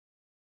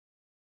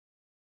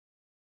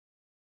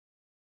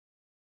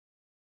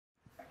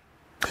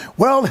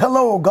Well,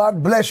 hello.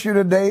 God bless you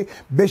today.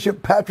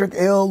 Bishop Patrick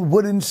L.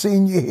 Wooden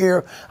Sr.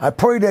 here. I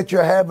pray that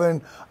you're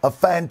having a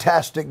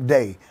fantastic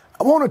day.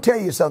 I want to tell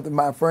you something,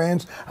 my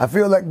friends. I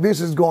feel like this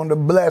is going to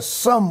bless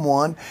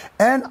someone,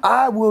 and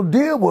I will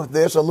deal with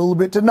this a little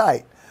bit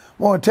tonight.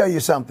 I want to tell you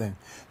something.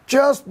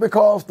 Just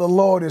because the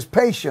Lord is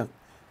patient,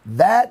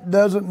 that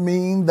doesn't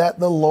mean that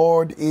the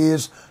Lord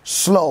is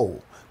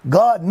slow.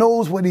 God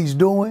knows what he's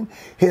doing.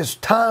 His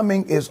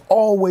timing is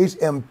always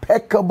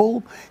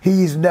impeccable.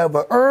 He's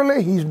never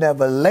early. He's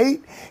never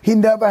late. He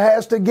never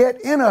has to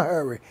get in a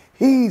hurry.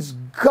 He's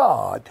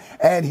God,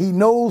 and he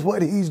knows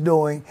what he's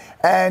doing,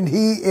 and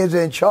he is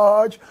in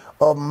charge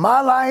of my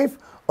life,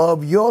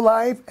 of your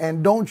life,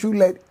 and don't you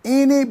let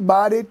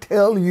anybody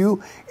tell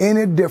you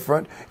any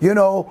different. You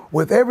know,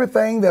 with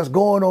everything that's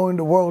going on in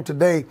the world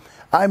today,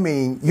 I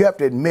mean, you have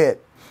to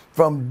admit,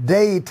 from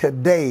day to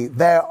day,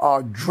 there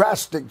are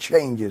drastic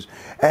changes,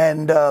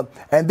 and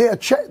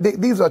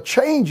these are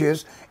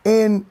changes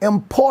in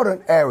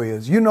important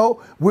areas. You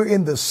know, we're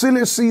in the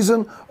silly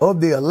season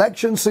of the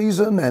election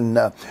season,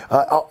 and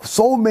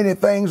so many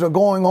things are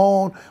going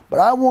on. But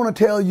I want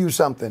to tell you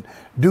something.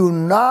 Do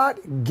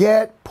not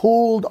get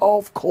pulled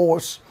off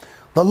course.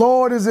 The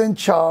Lord is in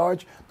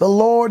charge. The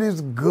Lord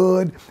is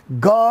good.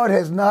 God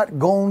has not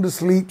gone to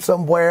sleep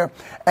somewhere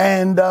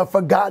and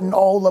forgotten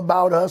all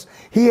about us.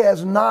 He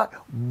has not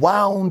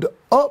wound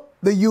up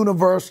the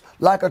universe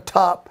like a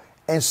top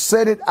and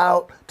set it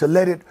out to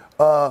let it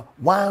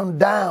wind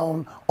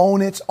down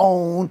on its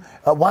own,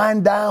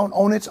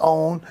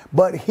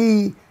 but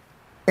he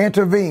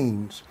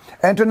intervenes.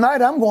 And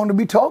tonight I'm going to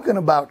be talking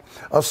about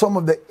some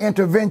of the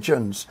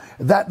interventions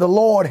that the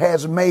Lord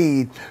has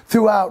made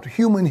throughout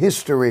human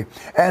history,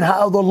 and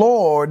how the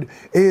Lord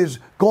is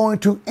going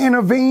to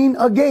intervene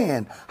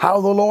again,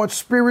 how the Lord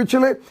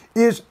spiritually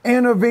is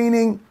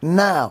intervening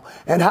now,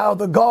 and how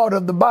the God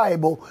of the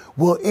Bible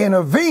will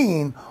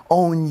intervene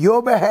on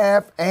your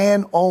behalf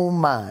and on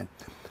mine.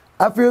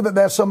 I feel that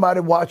there's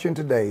somebody watching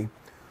today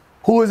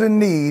who is in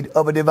need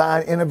of a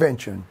divine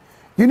intervention.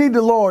 You need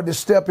the Lord to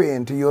step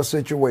into your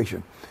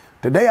situation.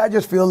 Today, I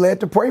just feel led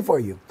to pray for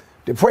you,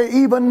 to pray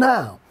even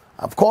now.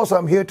 Of course,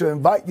 I'm here to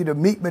invite you to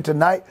meet me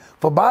tonight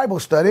for Bible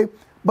study.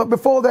 But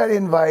before that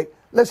invite,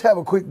 let's have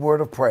a quick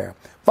word of prayer.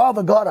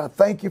 Father God, I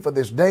thank you for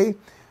this day,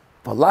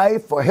 for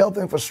life, for health,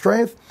 and for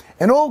strength.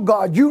 And oh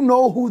God, you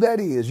know who that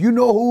is. You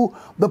know who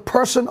the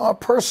person or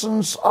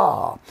persons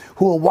are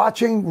who are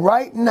watching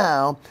right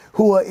now,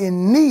 who are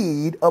in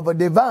need of a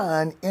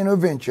divine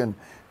intervention.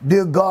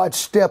 Dear God,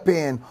 step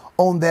in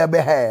on their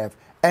behalf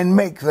and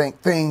make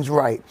things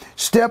right.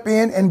 Step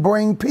in and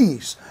bring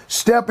peace.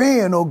 Step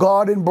in, oh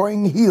God, and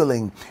bring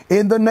healing.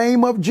 In the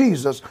name of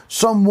Jesus,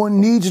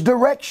 someone needs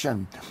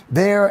direction.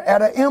 They're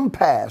at an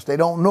impasse. They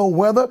don't know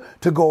whether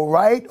to go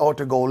right or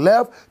to go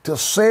left, to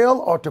sell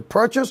or to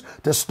purchase,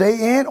 to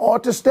stay in or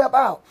to step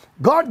out.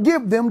 God,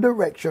 give them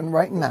direction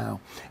right now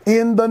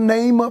in the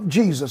name of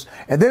Jesus.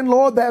 And then,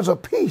 Lord, there's a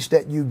peace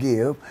that you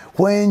give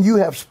when you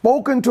have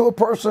spoken to a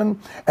person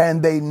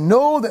and they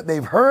know that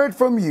they've heard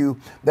from you.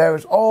 There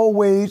is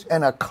always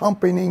an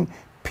accompanying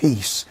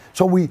peace.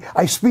 So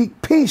I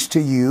speak peace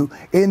to you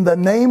in the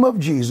name of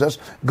Jesus.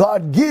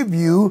 God, give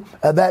you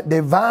that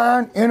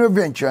divine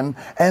intervention,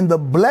 and the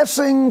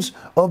blessings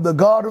of the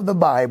God of the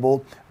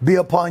Bible be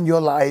upon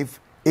your life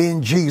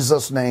in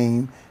Jesus'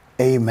 name.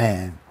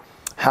 Amen.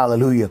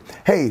 Hallelujah.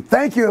 Hey,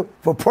 thank you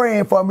for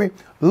praying for me.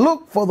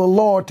 Look for the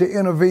Lord to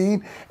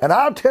intervene. And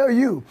I'll tell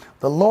you,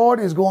 the Lord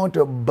is going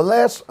to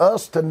bless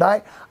us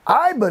tonight.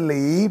 I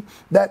believe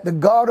that the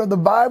God of the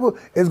Bible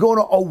is going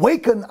to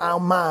awaken our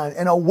mind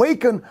and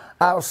awaken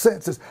our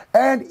senses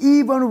and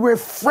even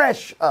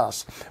refresh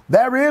us.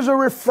 There is a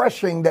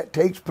refreshing that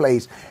takes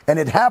place, and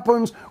it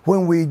happens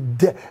when we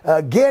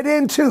get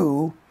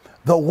into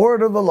the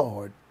word of the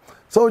Lord.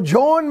 So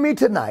join me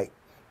tonight,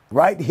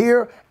 right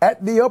here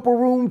at the Upper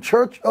Room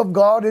Church of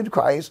God in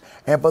Christ.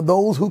 And for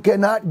those who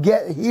cannot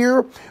get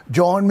here,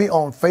 join me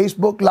on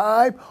Facebook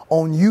Live,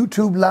 on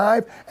YouTube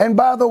Live. And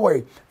by the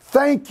way,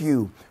 thank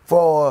you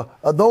for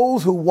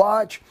those who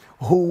watch,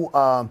 who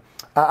are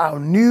our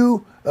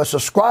new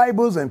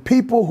subscribers and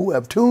people who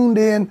have tuned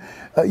in.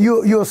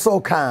 You're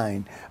so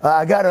kind.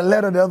 I got a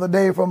letter the other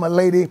day from a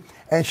lady,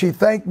 and she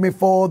thanked me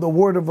for the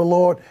word of the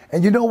Lord.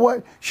 And you know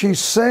what? She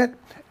sent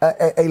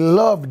a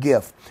love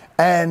gift.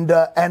 And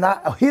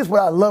here's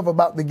what I love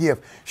about the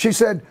gift. She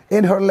said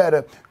in her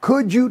letter,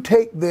 could you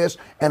take this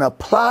and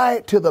apply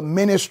it to the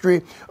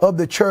ministry of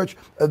the church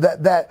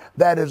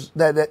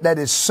that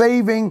is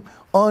saving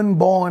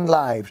unborn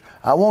lives?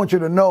 I want you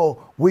to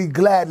know we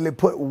gladly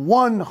put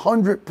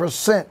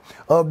 100%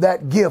 of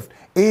that gift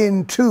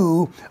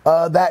into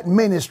that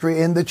ministry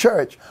in the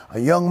church. A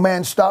young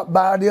man stopped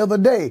by the other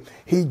day.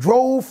 He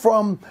drove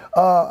from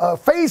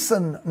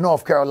Faison,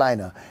 North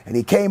Carolina, and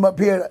he came up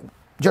here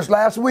just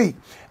last week.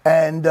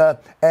 And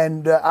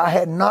I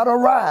had not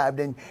arrived,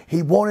 and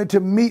he wanted to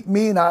meet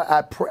me, and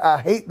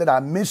I hate that I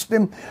missed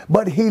him,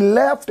 but he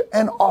left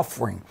an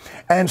offering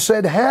and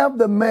said, have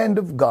the man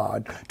of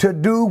God to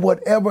do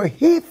whatever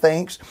he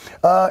thinks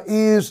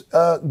is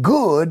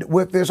good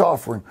with this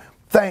offering.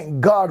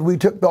 thank God we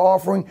took the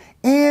offering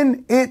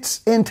in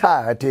its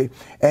entirety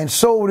and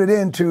sold it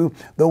into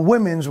the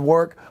women's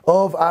work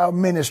of our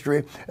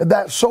ministry,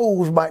 that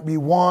souls might be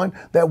won,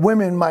 that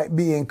women might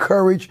be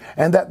encouraged,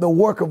 and that the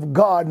work of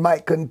God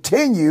might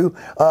continue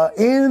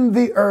in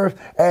the earth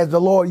as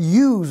the Lord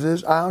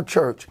uses our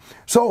church.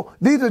 So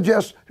these are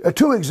just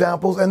two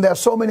examples, and there are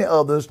so many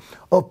others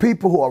of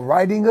people who are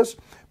writing us,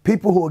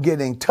 people who are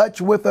getting in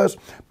touch with us,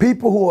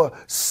 people who are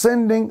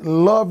sending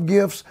love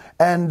gifts,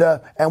 and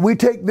we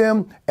take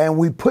them and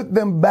we put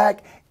them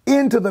back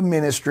into the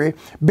ministry,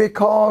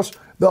 because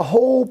the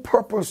whole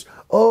purpose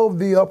of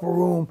the Upper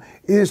Room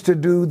is to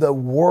do the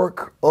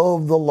work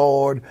of the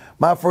Lord.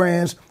 My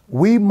friends,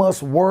 we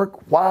must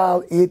work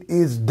while it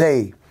is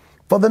day,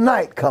 for the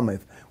night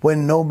cometh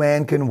when no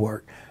man can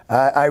work.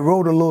 I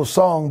wrote a little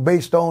song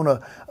based on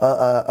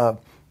a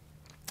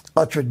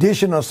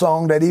traditional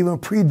song that even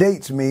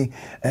predates me,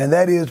 and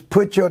that is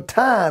 "Put Your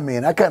Time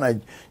In." I kind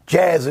of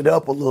jazz it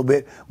up a little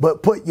bit,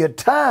 but put your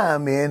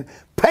time in.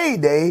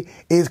 Payday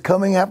is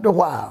coming after a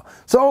while.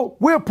 So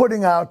we're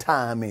putting our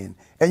time in,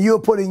 and you're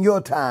putting your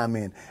time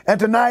in. And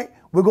tonight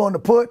we're going to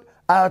put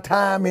our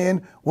time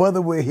in,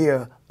 whether we're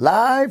here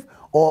live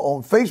or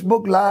on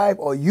Facebook Live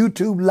or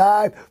YouTube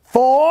Live,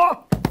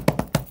 for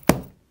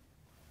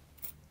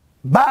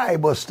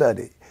Bible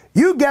study.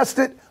 You guessed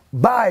it,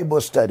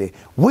 Bible study.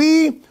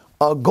 We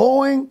are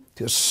going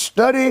to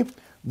study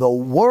the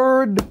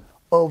word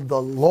of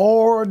the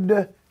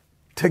Lord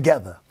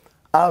together.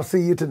 I'll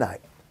see you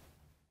tonight.